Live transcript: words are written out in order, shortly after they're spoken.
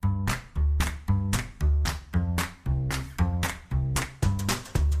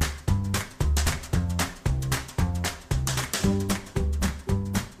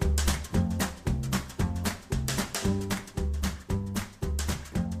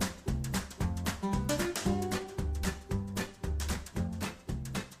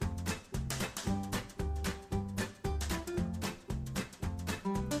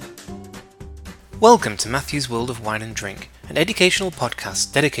Welcome to Matthew's World of Wine and Drink, an educational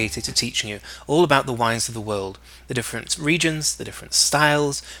podcast dedicated to teaching you all about the wines of the world, the different regions, the different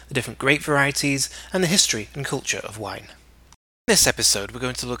styles, the different grape varieties, and the history and culture of wine. In this episode, we're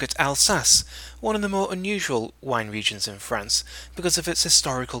going to look at Alsace, one of the more unusual wine regions in France because of its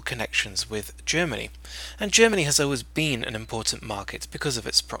historical connections with Germany. And Germany has always been an important market because of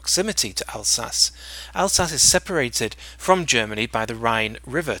its proximity to Alsace. Alsace is separated from Germany by the Rhine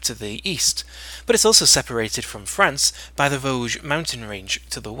River to the east, but it's also separated from France by the Vosges mountain range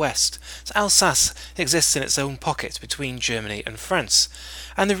to the west. So Alsace exists in its own pocket between Germany and France,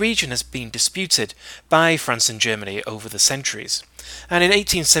 and the region has been disputed by France and Germany over the centuries. And in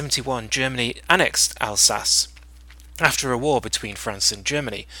 1871, Germany annexed Alsace after a war between France and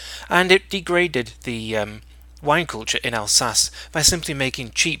Germany, and it degraded the wine culture in Alsace by simply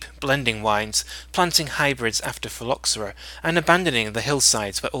making cheap blending wines, planting hybrids after phylloxera, and abandoning the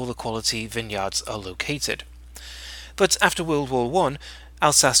hillsides where all the quality vineyards are located. But after World War I,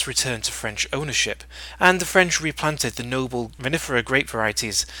 Alsace returned to French ownership, and the French replanted the noble vinifera grape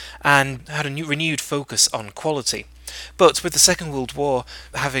varieties and had a renewed focus on quality. But with the Second World War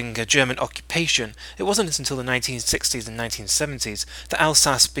having a German occupation, it wasn't until the 1960s and 1970s that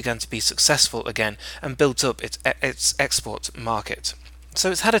Alsace began to be successful again and built up its export market.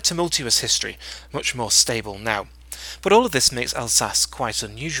 So it's had a tumultuous history, much more stable now. But all of this makes Alsace quite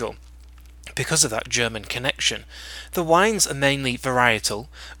unusual because of that German connection. The wines are mainly varietal,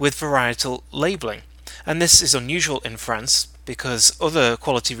 with varietal labelling, and this is unusual in France because other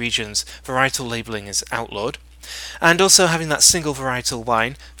quality regions varietal labelling is outlawed, and also having that single varietal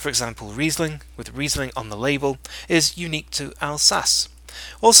wine, for example Riesling, with Riesling on the label, is unique to Alsace.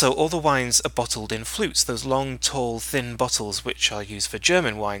 Also, all the wines are bottled in flutes, those long, tall, thin bottles which are used for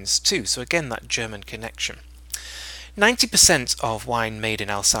German wines too, so again that German connection. 90% of wine made in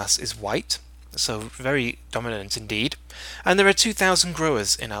Alsace is white, so very dominant indeed, and there are 2,000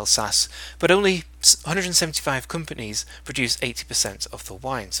 growers in Alsace, but only 175 companies produce 80% of the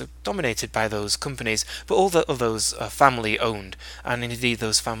wine, so dominated by those companies, but all of those are family owned, and indeed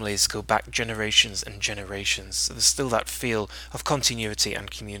those families go back generations and generations, so there's still that feel of continuity and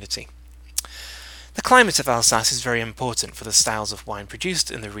community. The climate of Alsace is very important for the styles of wine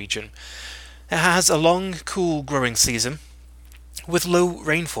produced in the region. It has a long, cool growing season with low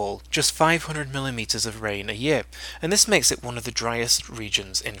rainfall, just 500 millimeters of rain a year, and this makes it one of the driest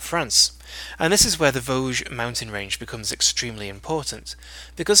regions in France. And this is where the Vosges mountain range becomes extremely important,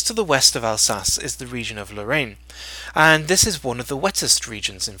 because to the west of Alsace is the region of Lorraine, and this is one of the wettest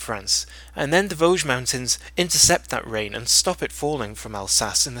regions in France, and then the Vosges mountains intercept that rain and stop it falling from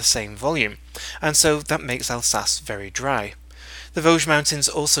Alsace in the same volume, and so that makes Alsace very dry. The Vosges mountains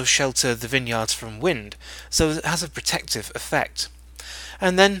also shelter the vineyards from wind, so it has a protective effect.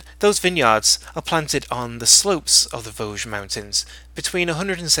 And then those vineyards are planted on the slopes of the Vosges mountains, between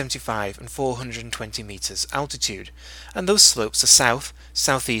 175 and 420 meters altitude, and those slopes are south,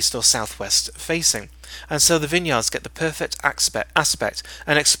 southeast or southwest facing, and so the vineyards get the perfect aspect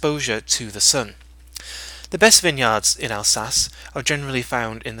and exposure to the sun. The best vineyards in Alsace are generally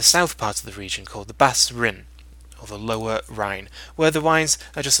found in the south part of the region called the Basse Rhine, or the Lower Rhine, where the wines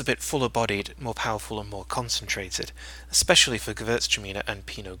are just a bit fuller bodied, more powerful and more concentrated, especially for Gewürztraminer and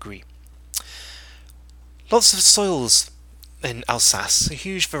Pinot Gris. Lots of soils in Alsace, a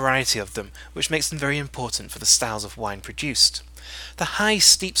huge variety of them, which makes them very important for the styles of wine produced. The high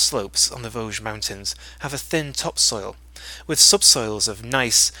steep slopes on the Vosges mountains have a thin topsoil, with subsoils of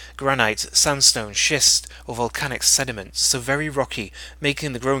gneiss, granite, sandstone, schist or volcanic sediment, so very rocky,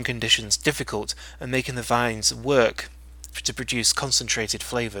 making the growing conditions difficult and making the vines work to produce concentrated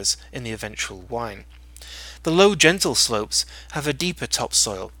flavours in the eventual wine. The low gentle slopes have a deeper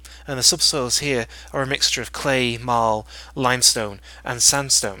topsoil, and the subsoils here are a mixture of clay, marl, limestone and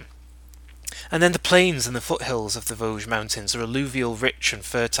sandstone. And then the plains and the foothills of the Vosges mountains are alluvial, rich and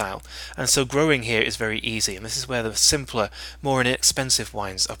fertile, and so growing here is very easy, and this is where the simpler, more inexpensive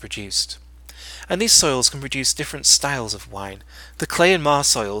wines are produced. And these soils can produce different styles of wine. The clay and marl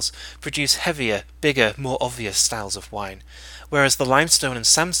soils produce heavier, bigger, more obvious styles of wine, whereas the limestone and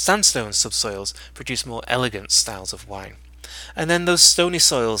sandstone subsoils produce more elegant styles of wine. And then those stony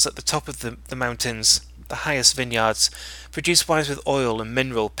soils at the top of the mountains, the highest vineyards, produce wines with oil and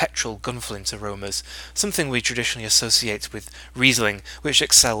mineral, petrol, gunflint aromas, something we traditionally associate with Riesling, which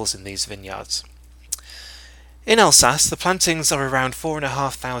excels in these vineyards. In Alsace, the plantings are around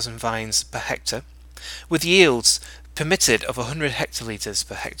 4,500 vines per hectare, with yields permitted of 100 hectolitres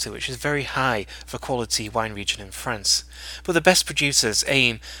per hectare, which is very high for a quality wine region in France. But the best producers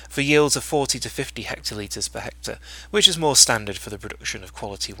aim for yields of 40 to 50 hectolitres per hectare, which is more standard for the production of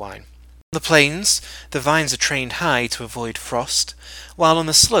quality wine. On the plains, the vines are trained high to avoid frost, while on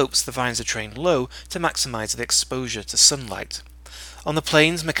the slopes the vines are trained low to maximize the exposure to sunlight. On the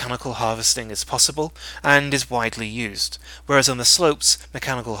plains, mechanical harvesting is possible and is widely used, whereas on the slopes,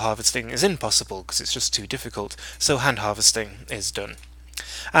 mechanical harvesting is impossible because it's just too difficult, so hand harvesting is done.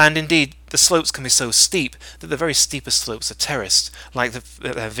 And indeed, the slopes can be so steep that the very steepest slopes are terraced, like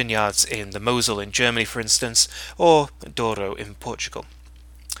the vineyards in the Mosel in Germany, for instance, or Douro in Portugal.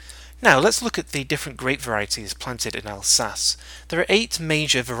 Now let's look at the different grape varieties planted in Alsace. There are 8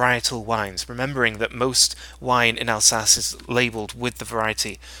 major varietal wines, remembering that most wine in Alsace is labelled with the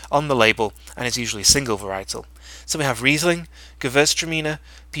variety on the label and is usually single varietal. So we have Riesling, Gewürztraminer,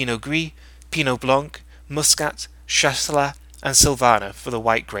 Pinot Gris, Pinot Blanc, Muscat, Chasselas, and Sylvaner for the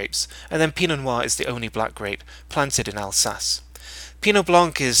white grapes, and then Pinot Noir is the only black grape planted in Alsace. Pinot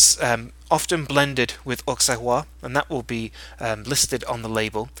Blanc is often blended with Auxerrois, and that will be listed on the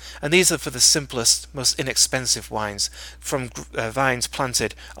label. And these are for the simplest, most inexpensive wines from vines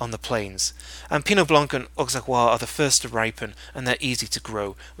planted on the plains. And Pinot Blanc and Auxerrois are the first to ripen, and they're easy to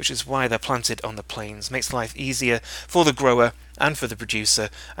grow, which is why they're planted on the plains. Makes life easier for the grower and for the producer,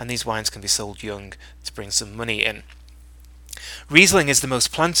 and these wines can be sold young to bring some money in. Riesling is the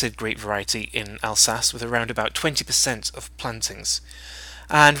most planted grape variety in Alsace, with around about 20% of plantings.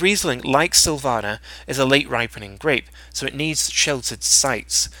 And Riesling, like Sylvaner, is a late ripening grape, so it needs sheltered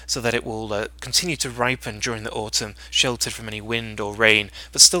sites so that it will continue to ripen during the autumn, sheltered from any wind or rain,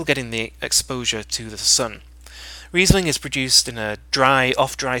 but still getting the exposure to the sun. Riesling is produced in a dry,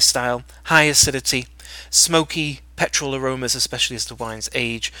 off-dry style, high acidity, smoky petrol aromas, especially as the wines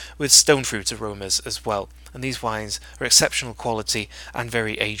age, with stone fruit aromas as well. And these wines are exceptional quality and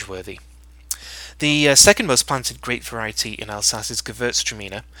very age-worthy. The second most planted grape variety in Alsace is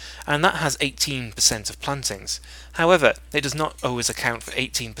Gewürztraminer, and that has 18% of plantings. However, it does not always account for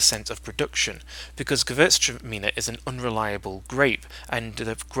 18% of production, because Gewürztraminer is an unreliable grape, and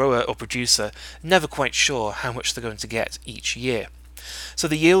the grower or producer never quite sure how much they're going to get each year. So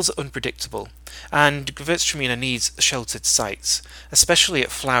the yields are unpredictable, and Gewürztraminer needs sheltered sites, especially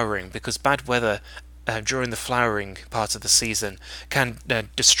at flowering, because bad weather during the flowering part of the season can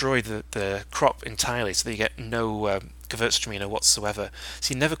destroy the crop entirely, so that you get no Gewürztraminer whatsoever.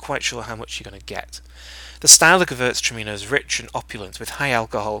 So you're never quite sure how much you're going to get. The style of Gewürztraminer is rich and opulent, with high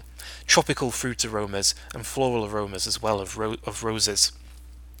alcohol, tropical fruit aromas, and floral aromas as well of roses.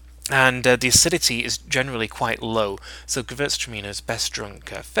 And the acidity is generally quite low, so Gewürztraminer is best drunk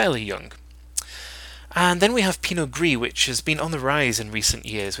fairly young. And then we have Pinot Gris, which has been on the rise in recent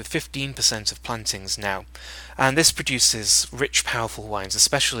years, with 15% of plantings now. And this produces rich, powerful wines,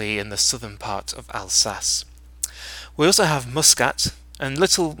 especially in the southern part of Alsace. We also have Muscat, and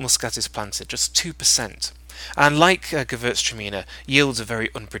little Muscat is planted, just 2%. And like Gewürztraminer, yields are very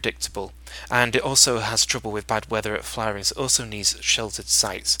unpredictable, and it also has trouble with bad weather at flowering, so it also needs sheltered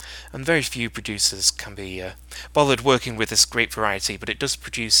sites. And very few producers can be bothered working with this grape variety, but it does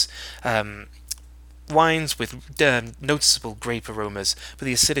produce wines with noticeable grape aromas, but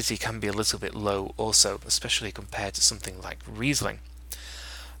the acidity can be a little bit low also, especially compared to something like Riesling.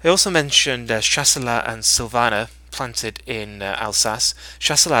 I also mentioned Chasselas and Sylvaner planted in Alsace.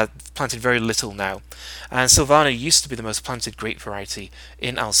 Chasselas planted very little now, and Sylvaner used to be the most planted grape variety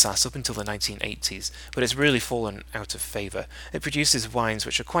in Alsace up until the 1980s, but it's really fallen out of favour. It produces wines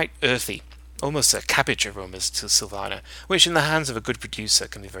which are quite earthy, almost cabbage aromas to Sylvaner, which in the hands of a good producer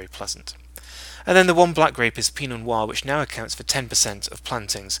can be very pleasant. And then the one black grape is Pinot Noir, which now accounts for 10% of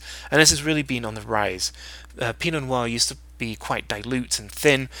plantings, and this has really been on the rise. Pinot Noir used to be quite dilute and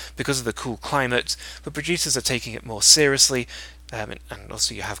thin because of the cool climate, but producers are taking it more seriously, and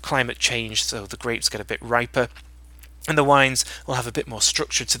also you have climate change, so the grapes get a bit riper. And the wines will have a bit more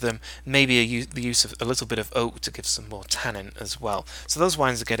structure to them, maybe the use of a little bit of oak to give some more tannin as well. So those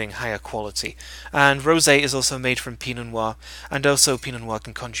wines are getting higher quality. And rosé is also made from Pinot Noir, and also Pinot Noir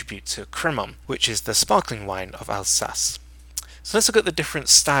can contribute to Crémant, which is the sparkling wine of Alsace. So let's look at the different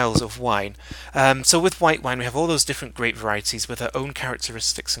styles of wine. So with white wine we have all those different grape varieties with their own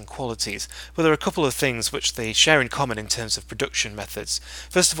characteristics and qualities, but there are a couple of things which they share in common in terms of production methods.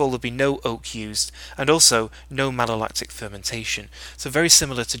 First of all, there'll be no oak used, and also no malolactic fermentation. So very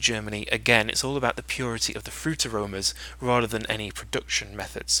similar to Germany, again it's all about the purity of the fruit aromas rather than any production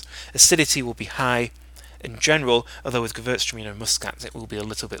methods. Acidity will be high in general, although with Gewürztraminer and Muscat it will be a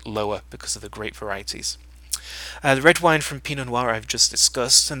little bit lower because of the grape varieties. The red wine from Pinot Noir I've just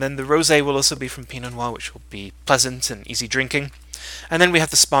discussed, and then the rosé will also be from Pinot Noir, which will be pleasant and easy drinking. And then we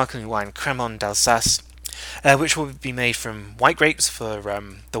have the sparkling wine, Crémant d'Alsace, which will be made from white grapes for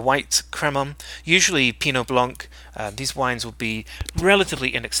the white Crémant, usually Pinot Blanc. These wines will be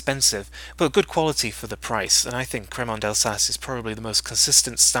relatively inexpensive, but good quality for the price, and I think Crémant d'Alsace is probably the most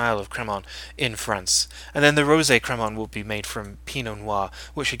consistent style of Crémant in France. And then the Rosé Crémant will be made from Pinot Noir,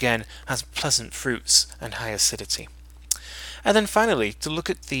 which again has pleasant fruits and high acidity. And then finally, to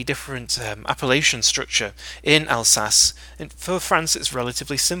look at the different appellation structure in Alsace. For France, it's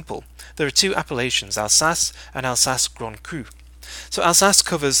relatively simple. There are two appellations, Alsace and Alsace Grand Cru. So Alsace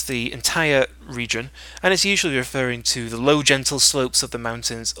covers the entire region, and it's usually referring to the low gentle slopes of the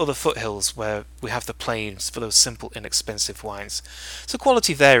mountains or the foothills where we have the plains for those simple, inexpensive wines. So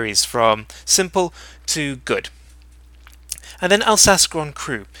quality varies from simple to good. And then Alsace Grand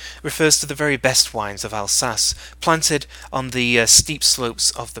Cru refers to the very best wines of Alsace, planted on the steep slopes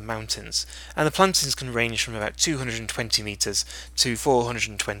of the mountains. And the plantings can range from about 220 metres to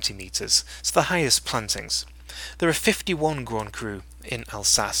 420 metres, so the highest plantings. There are 51 Grand Cru in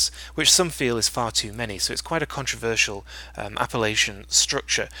Alsace, which some feel is far too many, so it's quite a controversial appellation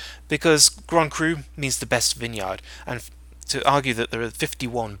structure, because Grand Cru means the best vineyard, and to argue that there are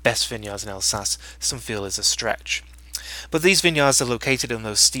 51 best vineyards in Alsace, some feel is a stretch. But these vineyards are located on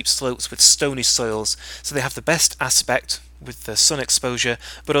those steep slopes with stony soils, so they have the best aspect with the sun exposure,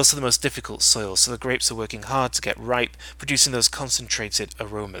 but also the most difficult soils, so the grapes are working hard to get ripe, producing those concentrated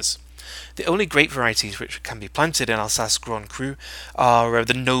aromas. The only grape varieties which can be planted in Alsace Grand Cru are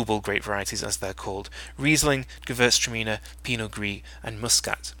the noble grape varieties, as they're called: Riesling, Gewürztraminer, Pinot Gris, and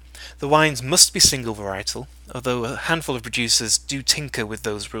Muscat. The wines must be single varietal, although a handful of producers do tinker with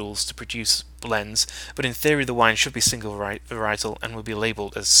those rules to produce blends, but in theory the wine should be single varietal and will be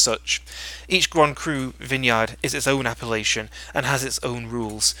labelled as such. Each Grand Cru vineyard is its own appellation and has its own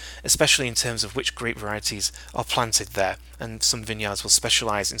rules, especially in terms of which grape varieties are planted there, and some vineyards will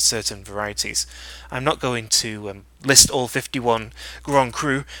specialise in certain varieties. I'm not going to list all 51 Grand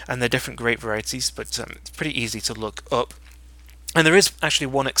Cru and their different grape varieties, but it's pretty easy to look up. And there is actually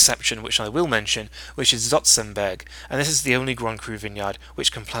one exception which I will mention, which is Zotzenberg, and this is the only Grand Cru vineyard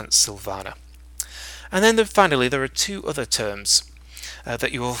which can plant Sylvaner. And then finally there are two other terms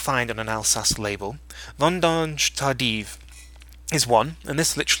that you will find on an Alsace label. Vendange tardive is one, and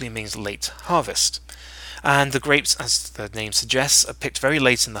this literally means late harvest. And the grapes, as the name suggests, are picked very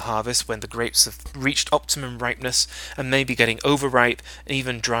late in the harvest when the grapes have reached optimum ripeness and may be getting overripe,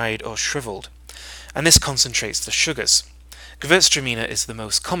 even dried or shriveled. And this concentrates the sugars. Gewürztraminer is the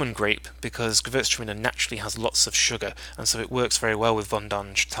most common grape because Gewürztraminer naturally has lots of sugar, and so it works very well with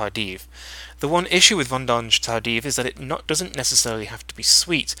Vendange tardive. The one issue with Vendange tardive is that it doesn't necessarily have to be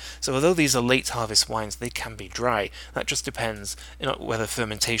sweet, so although these are late harvest wines, they can be dry. That just depends whether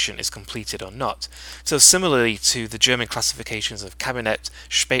fermentation is completed or not. So similarly to the German classifications of Kabinett,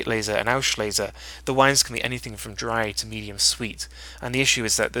 Spätlese and Auslese, the wines can be anything from dry to medium sweet, and the issue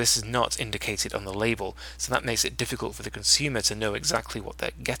is that this is not indicated on the label, so that makes it difficult for the consumer to know exactly what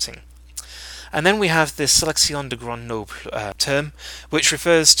they're getting. And then we have the Sélection de Grand Noble term, which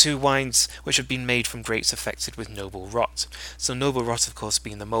refers to wines which have been made from grapes affected with noble rot. So noble rot, of course,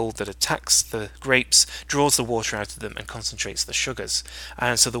 being the mold that attacks the grapes, draws the water out of them and concentrates the sugars.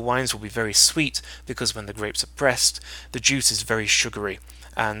 And so the wines will be very sweet because when the grapes are pressed, the juice is very sugary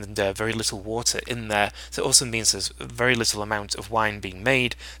and very little water in there. So it also means there's a very little amount of wine being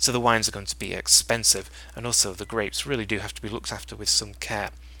made, so the wines are going to be expensive, and also the grapes really do have to be looked after with some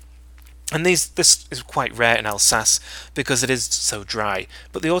care. And this is quite rare in Alsace because it is so dry,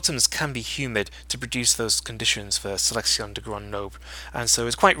 but the autumns can be humid to produce those conditions for Sélection de Grand Noble, and so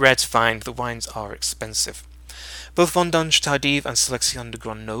it's quite rare to find the wines are expensive. Both Vendange tardive and Sélection de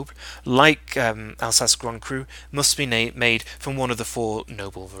Grand Noble, like Alsace Grand Cru, must be made from one of the four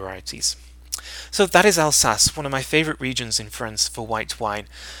noble varieties. So that is Alsace, one of my favourite regions in France for white wine,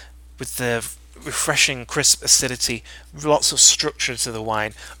 with the refreshing, crisp acidity, lots of structure to the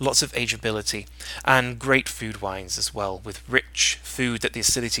wine, lots of ageability, and great food wines as well, with rich food that the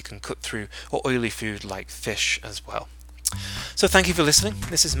acidity can cut through, or oily food like fish as well. So thank you for listening.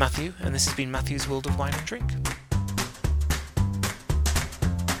 This is Matthew, and this has been Matthew's World of Wine and Drink.